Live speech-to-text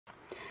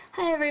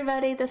Hi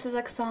everybody, this is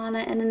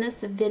Oksana, and in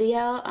this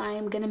video I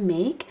am going to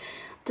make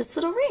this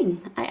little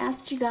ring. I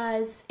asked you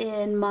guys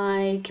in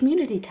my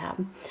community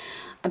tab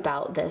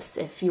about this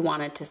if you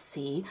wanted to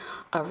see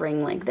a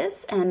ring like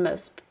this, and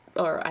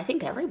I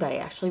think everybody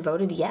actually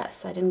voted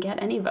yes. I didn't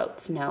get any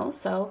votes no,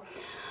 so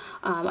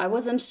I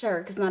wasn't sure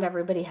because not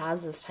everybody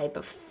has this type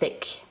of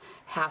thick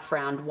half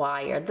round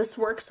wire. This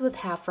works with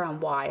half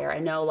round wire. I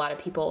know a lot of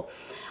people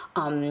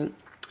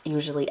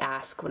usually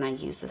ask when I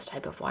use this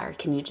type of wire,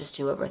 can you just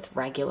do it with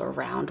regular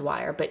round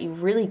wire? But you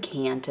really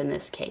can't in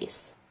this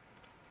case.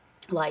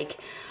 I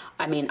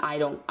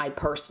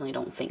personally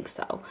don't think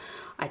so.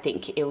 I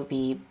think it would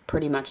be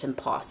pretty much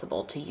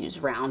impossible to use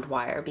round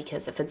wire,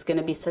 because if it's going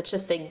to be such a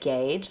thick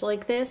gauge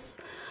like this,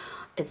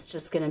 it's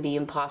just going to be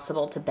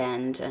impossible to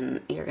bend,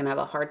 and you're going to have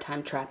a hard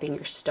time trapping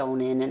your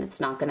stone in, and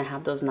it's not going to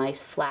have those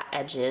nice flat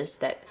edges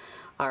that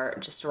are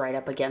just right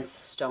up against the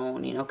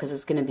stone, you know, because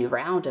it's going to be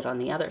rounded on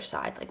the other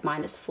side. Like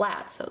mine is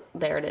flat, so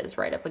there it is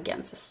right up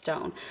against the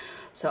stone.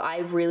 So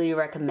I really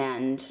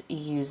recommend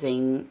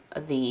using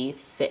the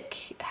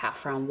thick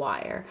half round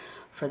wire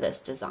for this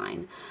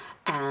design.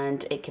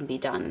 And it can be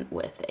done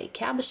with a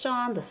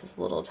cabochon. This is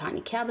a little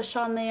tiny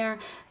cabochon there.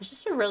 It's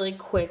just a really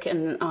quick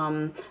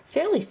and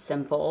fairly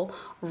simple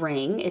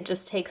ring. It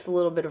just takes a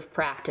little bit of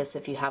practice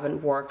if you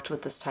haven't worked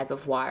with this type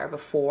of wire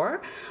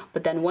before.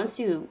 But then once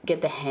you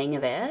get the hang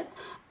of it,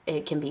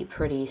 it can be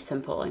pretty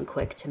simple and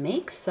quick to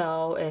make.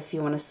 So if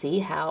you want to see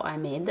how I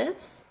made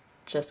this,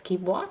 just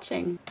keep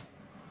watching.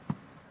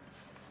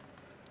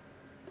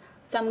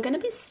 So I'm going to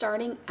be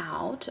starting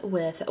out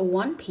with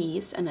one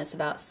piece, and it's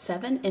about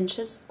 7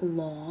 inches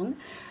long,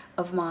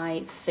 of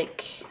my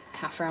thick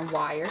half round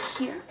wire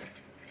here.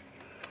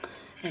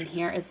 And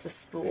here is the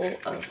spool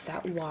of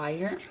that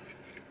wire,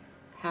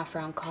 half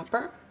round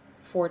copper,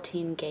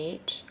 14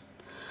 gauge.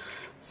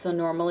 So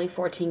normally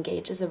 14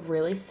 gauge is a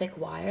really thick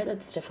wire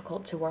that's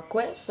difficult to work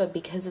with, but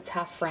because it's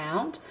half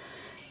round,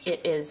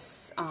 it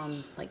is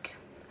like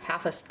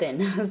half as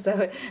thin, so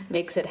it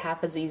makes it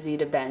half as easy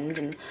to bend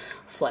and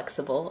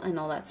flexible and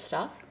all that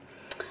stuff.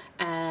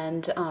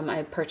 And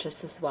I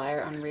purchased this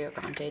wire on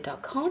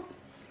riogrande.com,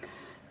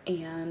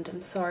 and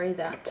I'm sorry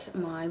that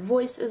my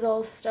voice is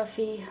all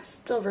stuffy,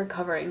 still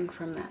recovering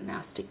from that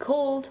nasty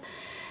cold,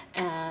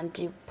 and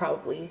you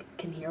probably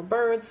can hear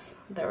birds.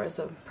 There was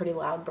a pretty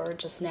loud bird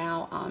just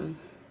now.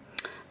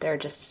 There are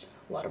just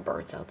a lot of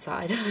birds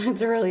outside.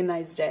 It's a really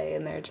nice day,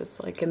 and they're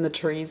just like in the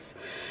trees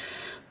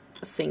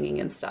singing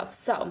and stuff.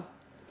 So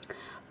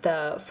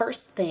the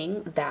first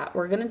thing that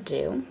we're gonna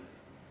do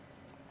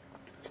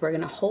is we're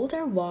gonna hold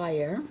our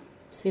wire,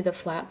 see the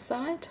flat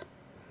side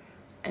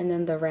and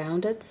then the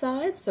rounded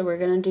side. So we're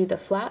gonna do the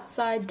flat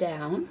side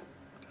down,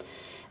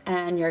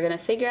 and you're gonna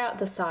figure out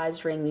the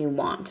size ring you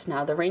want.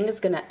 Now the ring is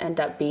gonna end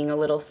up being a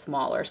little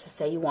smaller, so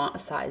say you want a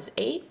size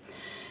 8,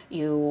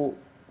 you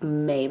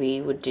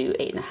maybe would do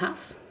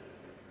 8.5,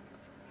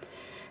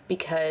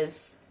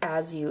 because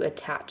as you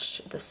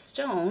attach the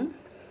stone,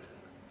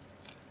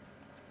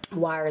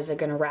 wires are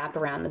going to wrap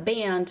around the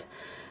band,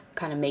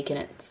 kind of making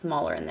it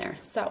smaller in there.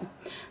 So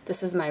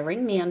this is my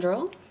ring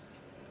mandrel.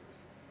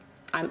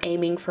 I'm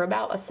aiming for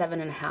about a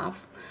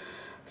 7.5,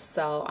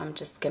 so I'm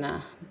just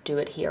gonna do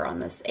it here on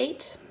this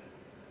 8.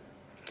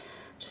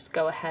 Just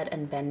go ahead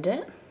and bend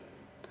it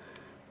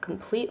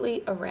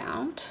completely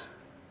around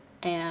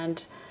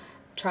and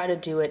try to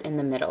do it in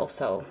the middle,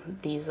 so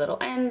these little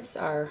ends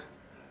are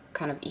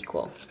kind of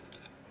equal.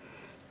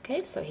 Okay,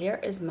 so here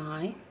is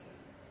my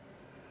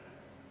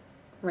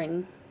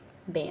ring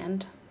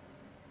band.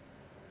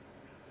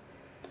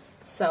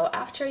 So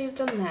after you've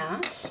done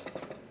that,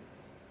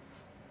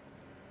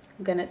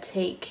 I'm gonna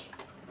take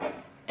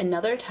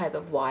another type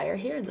of wire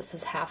here. This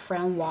is half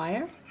round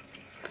wire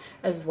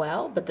as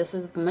well, but this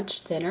is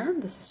much thinner.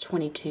 This is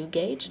 22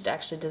 gauge. It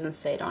actually doesn't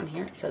say it on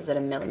here. It says it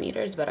in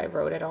millimeters, but I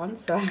wrote it on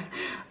so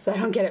I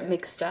don't get it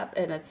mixed up,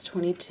 and it's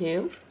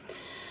 22.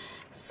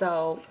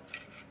 So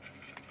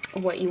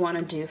what you want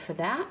to do for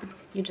that,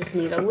 you just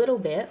need a little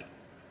bit,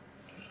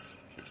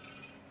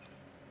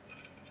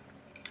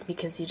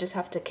 because you just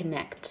have to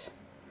connect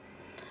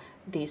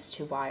these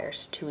two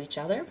wires to each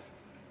other.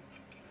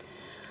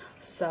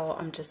 So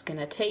I'm just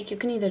gonna take, you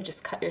can either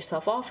just cut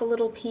yourself off a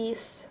little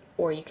piece,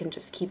 or you can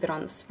just keep it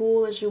on the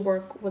spool as you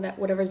work with that,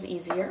 whatever's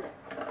easier.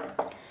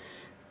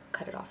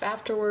 Cut it off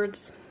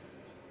afterwards.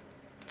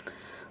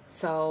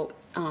 So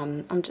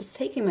I'm just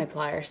taking my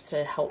pliers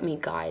to help me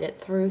guide it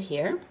through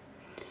here,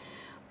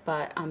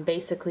 but I'm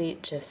basically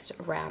just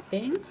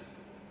wrapping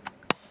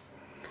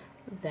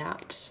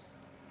that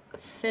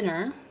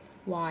thinner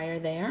wire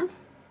there,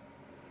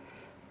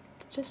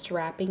 just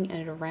wrapping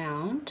it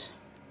around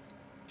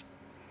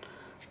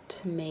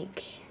to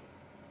make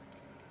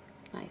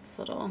a nice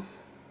little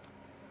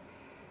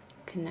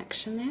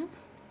connection there.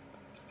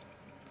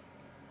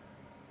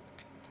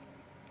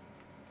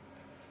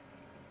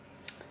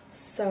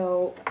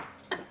 So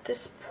at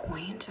this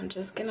point I'm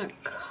just gonna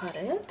cut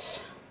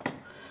it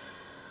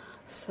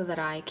so that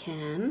I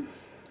can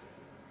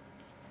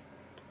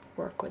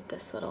work with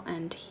this little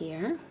end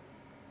here.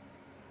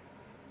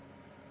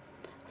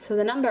 So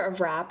the number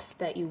of wraps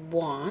that you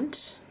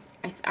want,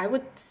 I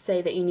would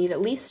say that you need at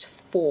least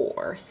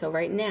 4. So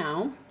right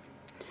now,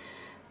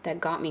 that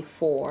got me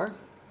 4,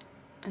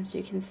 as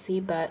you can see,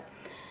 but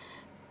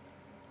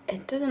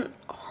it doesn't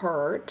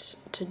hurt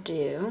to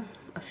do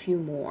a few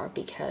more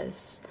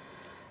because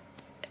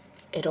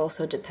it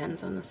also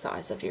depends on the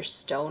size of your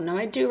stone. Now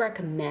I do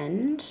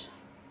recommend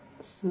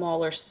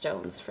smaller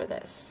stones for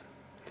this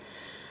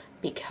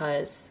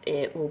because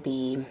it will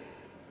be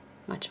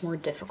much more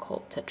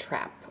difficult to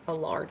trap a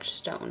large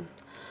stone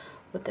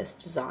with this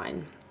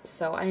design.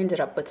 So I ended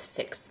up with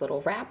 6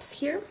 little wraps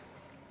here,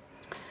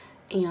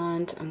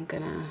 and I'm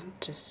gonna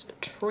just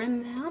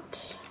trim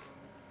that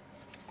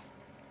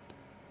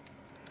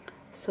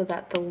so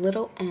that the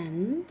little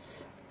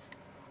ends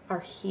are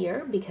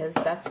here, because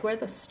that's where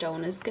the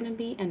stone is gonna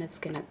be, and it's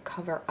gonna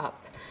cover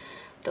up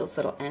those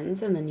little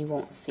ends and then you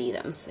won't see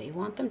them. So you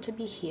want them to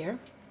be here.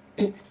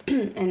 And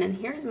then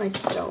here's my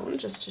stone,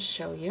 just to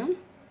show you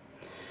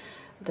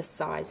the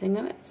sizing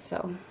of it.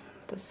 So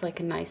this is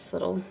like a nice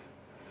little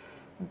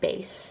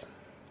base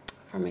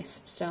for my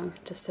stone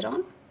to sit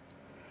on.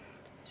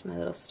 Here's my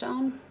little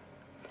stone,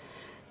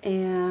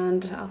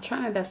 and I'll try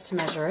my best to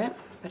measure it,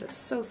 but it's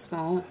so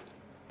small.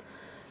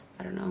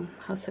 I don't know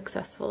how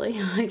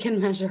successfully I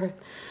can measure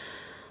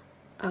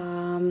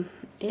it.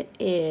 It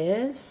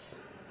is,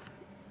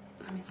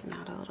 let me zoom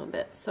out a little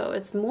bit. So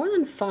it's more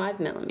than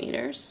 5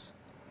 millimeters.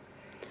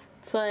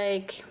 It's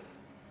like,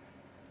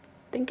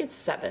 I think it's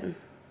 7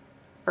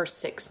 or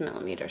 6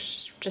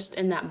 millimeters, just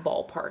in that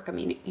ballpark. I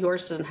mean,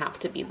 yours doesn't have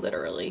to be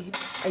literally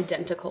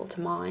identical to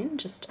mine,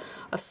 just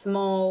a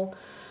small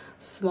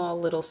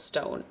little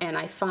stone. And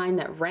I find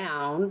that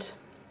round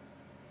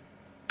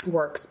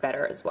works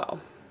better as well.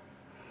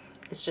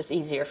 It's just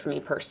easier for me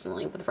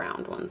personally with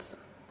round ones.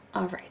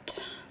 All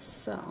right,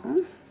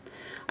 so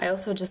I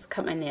also just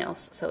cut my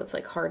nails, so it's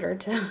like harder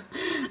to,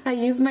 I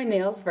use my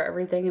nails for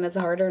everything, and it's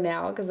harder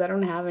now because I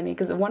don't have any,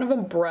 because one of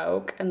them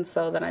broke, and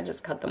so then I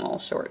just cut them all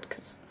short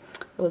because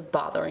it was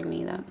bothering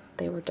me that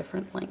they were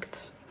different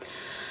lengths.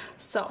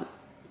 So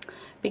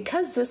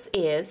because this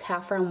is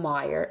half round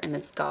wire and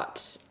it's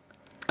got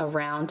a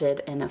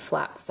rounded and a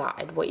flat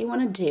side, what you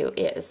want to do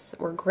is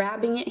we're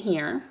grabbing it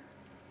here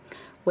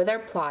with our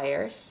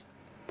pliers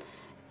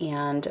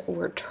and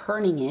we're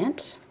turning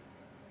it.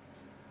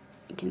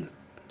 You can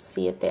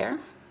see it there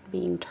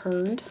being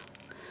turned.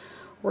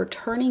 We're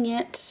turning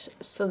it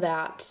so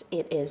that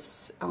it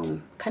is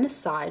kind of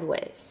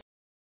sideways.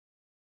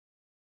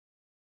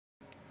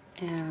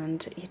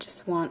 And you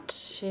just want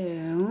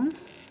to,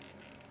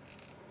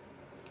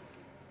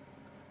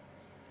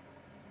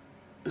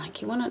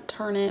 like, you want to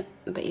turn it,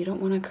 but you don't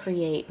want to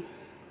create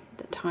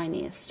the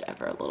tiniest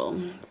ever little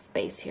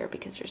space here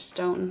because your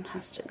stone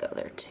has to go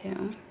there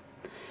too.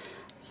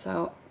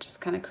 So just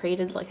kind of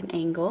created like an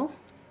angle.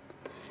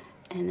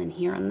 And then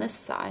here on this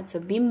side, so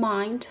be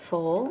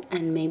mindful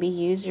and maybe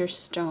use your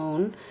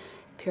stone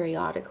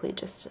periodically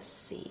just to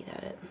see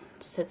that it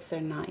sits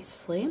there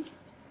nicely.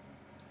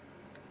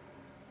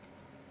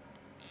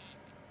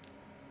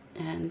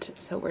 And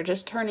so we're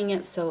just turning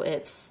it so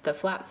it's the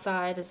flat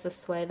side is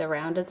this way, the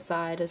rounded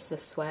side is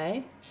this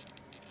way.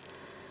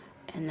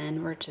 And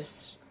then we're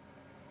just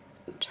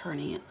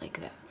turning it like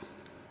that.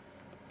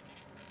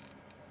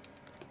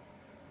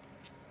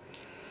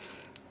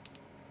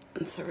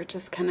 And so we're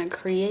just kind of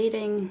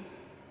creating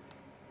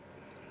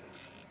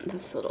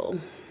this little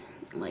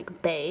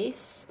like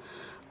base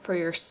for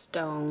your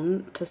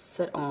stone to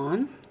sit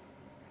on.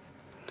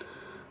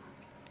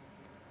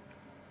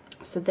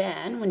 So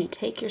then when you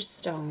take your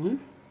stone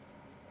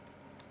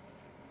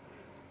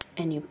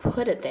and you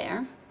put it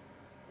there,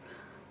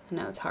 I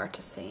know it's hard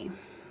to see,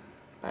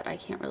 but I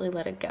can't really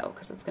let it go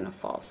because it's going to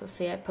fall. So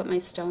see, I put my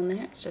stone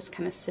there. It's just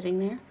kind of sitting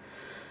there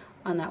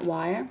on that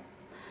wire.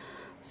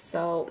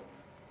 So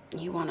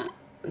you want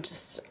to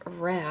just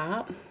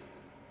wrap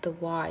the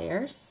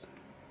wires,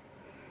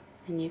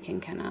 and you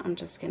can kind of, I'm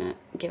just going to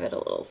give it a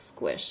little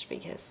squish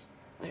because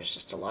there's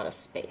just a lot of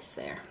space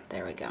there.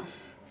 There we go.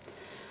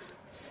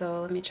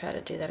 So let me try to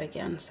do that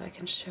again so I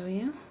can show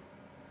you.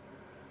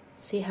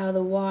 See how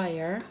the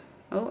wire,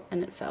 oh,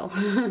 and it fell,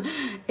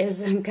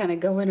 is kind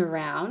of going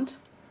around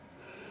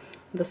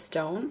the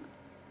stone.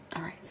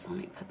 All right, so let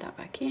me put that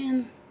back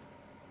in.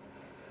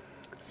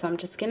 So I'm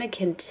just going to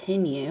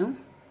continue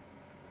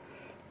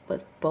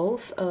with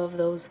both of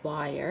those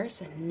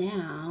wires, and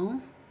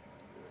now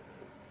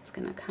it's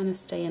going to kind of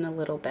stay in a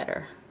little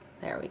better.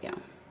 There we go.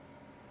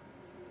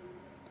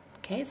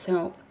 Okay,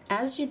 so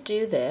as you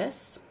do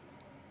this,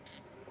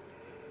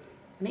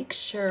 make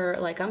sure,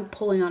 like I'm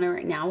pulling on it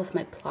right now with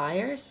my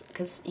pliers,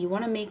 because you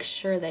want to make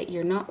sure that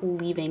you're not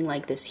leaving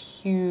like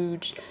this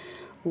huge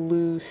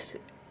loose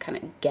kind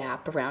of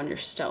gap around your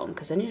stone,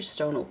 because then your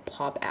stone will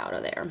pop out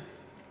of there.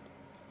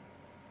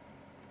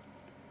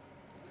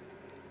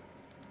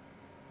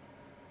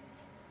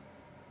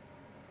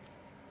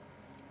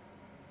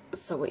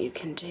 So what you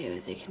can do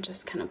is you can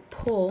just kind of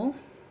pull.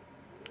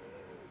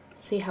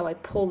 See how I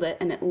pulled it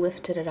and it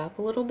lifted it up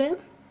a little bit,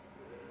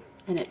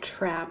 and it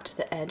trapped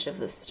the edge of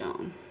the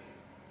stone.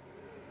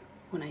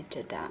 when I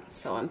did that.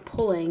 So I'm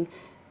pulling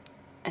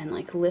and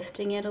like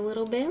lifting it a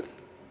little bit,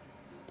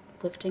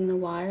 lifting the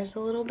wires a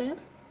little bit.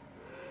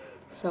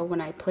 So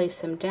when I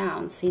place them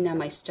down, see now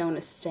my stone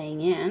is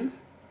staying in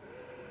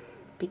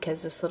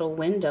because this little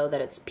window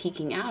that it's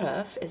peeking out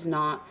of is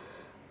not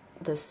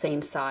the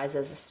same size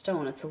as a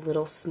stone. It's a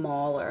little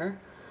smaller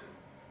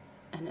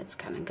and it's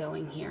kind of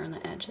going here on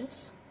the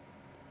edges.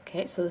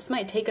 Okay, so this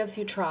might take a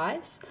few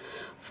tries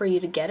for you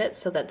to get it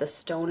so that the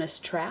stone is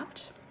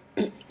trapped.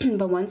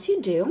 But once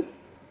you do,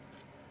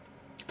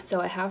 so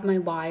I have my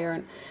wire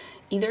on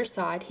either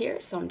side here,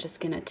 so I'm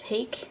just going to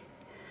take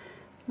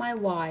my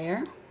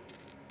wire,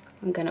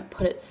 I'm going to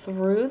put it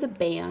through the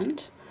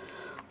band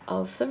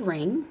of the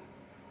ring,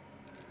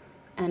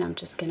 and I'm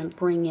just going to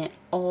bring it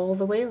all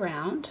the way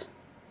around.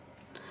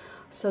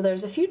 So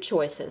there's a few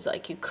choices,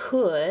 like you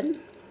could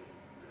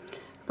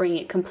bring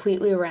it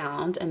completely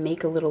around and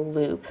make a little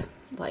loop.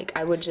 Like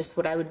I would just,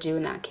 what I would do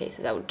in that case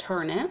is I would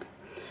turn it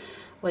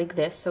like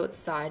this so it's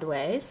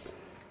sideways.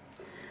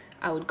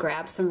 I would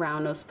grab some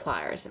round nose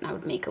pliers and I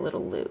would make a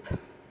little loop.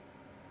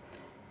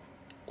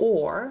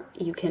 Or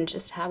you can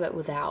just have it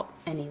without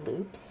any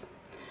loops.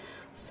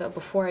 So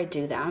before I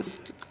do that,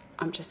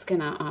 I'm just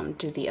gonna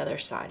do the other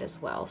side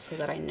as well so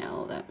that I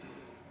know that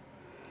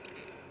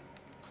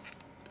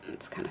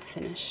it's kind of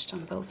finished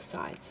on both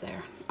sides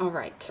there. All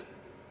right.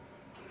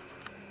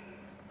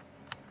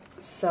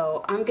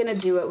 So I'm gonna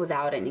do it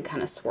without any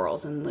kind of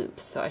swirls and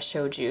loops. So I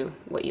showed you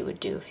what you would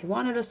do if you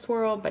wanted a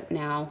swirl, but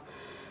now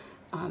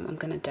I'm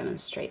gonna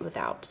demonstrate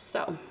without.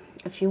 So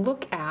if you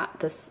look at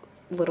this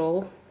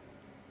little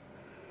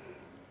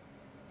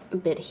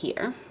bit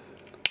here,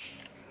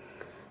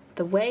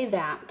 the way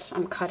that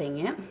I'm cutting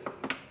it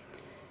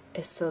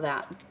is so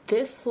that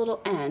this little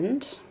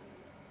end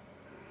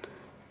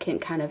can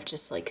kind of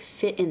just like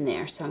fit in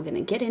there. So I'm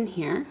gonna get in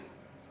here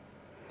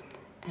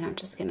and I'm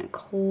just gonna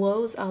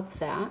close up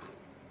that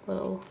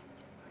little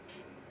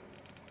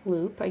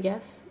loop, I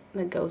guess,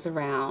 that goes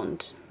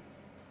around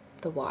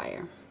the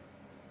wire.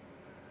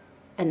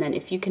 And then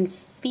if you can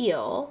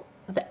feel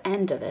the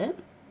end of it,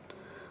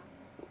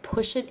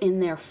 push it in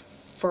there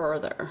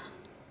further.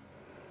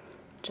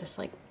 Just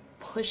like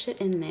push it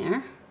in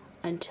there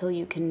until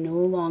you can no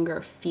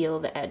longer feel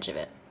the edge of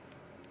it.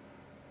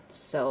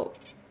 So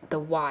the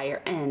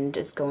wire end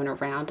is going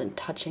around and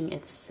touching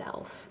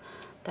itself.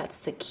 That's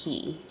the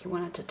key. You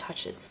want it to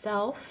touch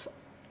itself,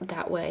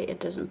 that way it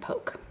doesn't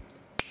poke.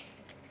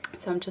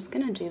 So I'm just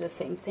gonna do the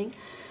same thing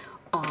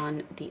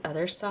on the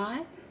other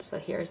side. So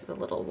here's the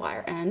little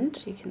wire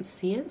end. You can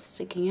see it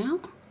sticking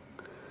out.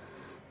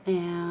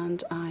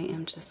 And I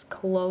am just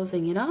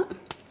closing it up.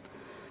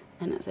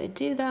 And as I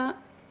do that,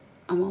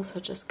 I'm also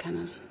just kind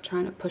of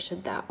trying to push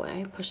it that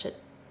way. Push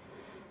it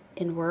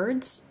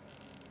inwards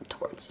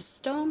towards the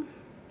stone.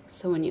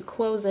 So when you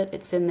close it,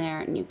 it's in there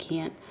and you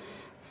can't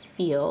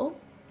feel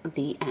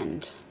the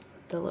end,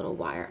 the little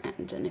wire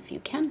end. And if you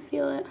can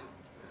feel it,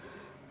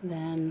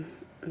 then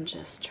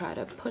just try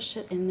to push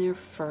it in there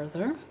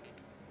further,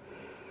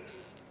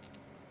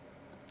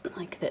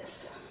 like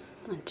this,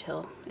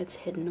 until it's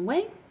hidden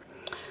away.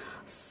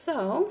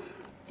 So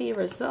the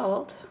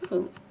result,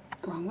 oh,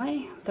 wrong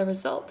way, the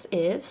result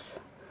is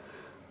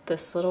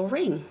this little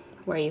ring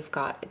where you've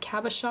got a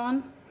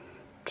cabochon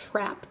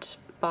trapped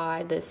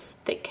by this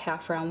thick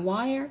half-round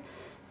wire,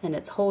 and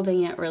it's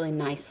holding it really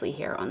nicely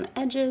here on the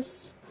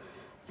edges,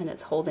 and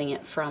it's holding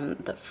it from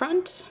the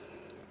front.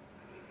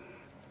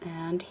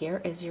 And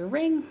here is your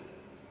ring.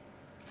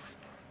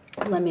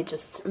 Let me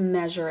just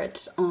measure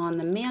it on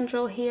the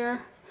mandrel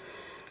here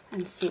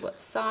and see what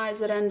size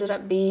it ended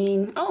up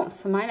being. Oh,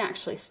 so mine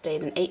actually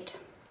stayed an 8.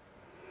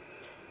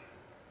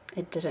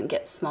 It didn't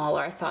get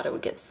smaller. I thought it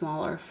would get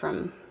smaller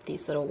from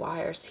these little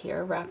wires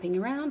here wrapping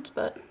around,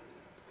 but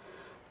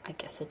I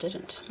guess it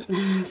didn't.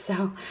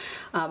 So,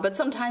 but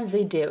sometimes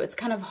they do. It's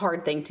kind of a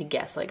hard thing to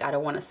guess. Like, I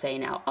don't want to say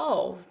now,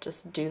 oh,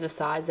 just do the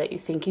size that you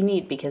think you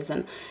need, because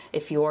then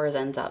if yours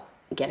ends up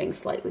getting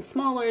slightly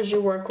smaller as you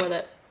work with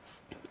it,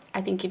 I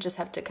think you just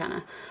have to kind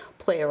of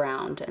play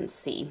around and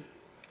see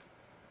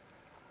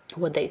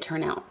what they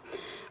turn out.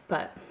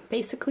 But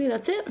basically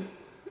that's it.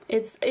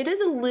 It is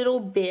a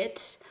little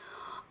bit,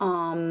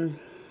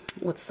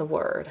 what's the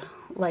word?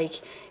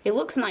 Like, it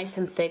looks nice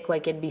and thick,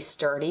 like it'd be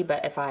sturdy,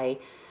 but if I,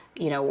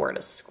 you know, were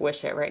to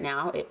squish it right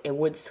now, it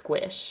would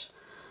squish.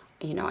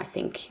 You know, I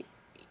think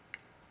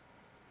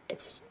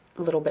it's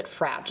a little bit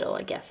fragile,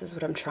 I guess is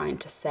what I'm trying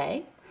to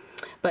say.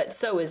 But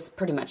so is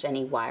pretty much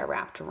any wire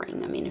wrapped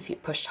ring. I mean, if you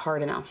pushed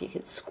hard enough, you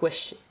could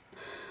squish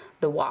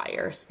the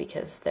wires,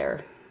 because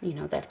they're, you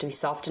know, they have to be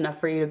soft enough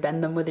for you to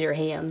bend them with your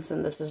hands,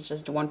 and this is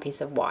just one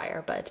piece of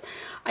wire. But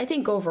I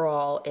think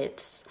overall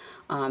it's,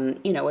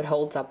 you know, it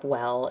holds up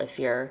well if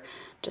you're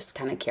just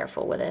kind of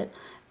careful with it.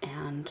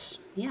 And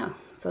yeah,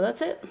 so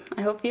that's it.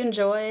 I hope you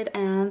enjoyed,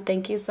 and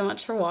thank you so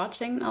much for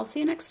watching. I'll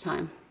see you next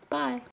time. Bye.